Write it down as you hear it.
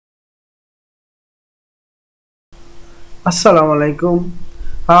Assalamu alaikum.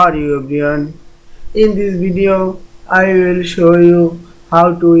 How are you everyone? In this video, I will show you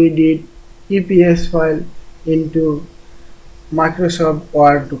how to edit EPS file into Microsoft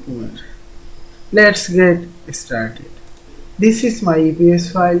Word document. Let's get started. This is my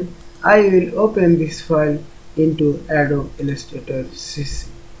EPS file. I will open this file into Adobe Illustrator CC.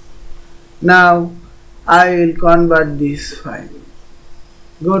 Now, I will convert this file.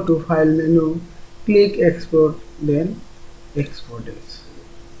 Go to File menu, click Export, then Export as.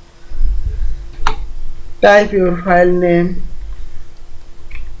 Type your file name,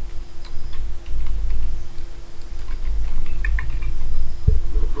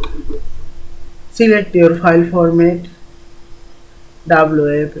 select your file format,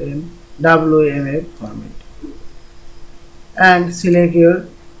 WMF format, and select your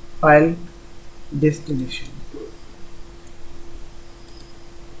file destination.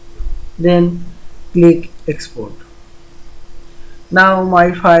 Then click Export. Now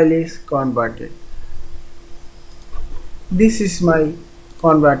my file is converted. This is my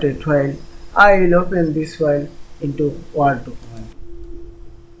converted file. I will open this file into Word document.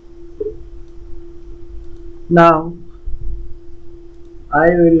 Now I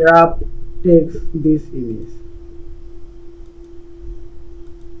will wrap text this image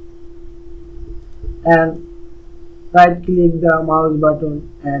and right click the mouse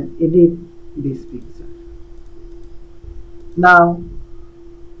button and edit this picture. Now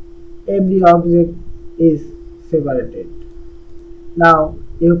every object is separated. Now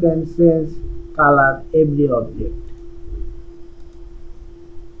you can change color every object.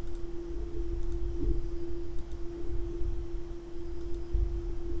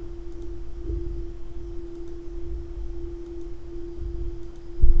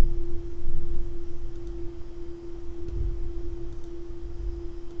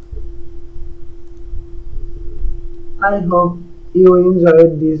 I hope you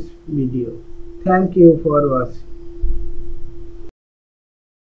enjoyed this video. Thank you for watching.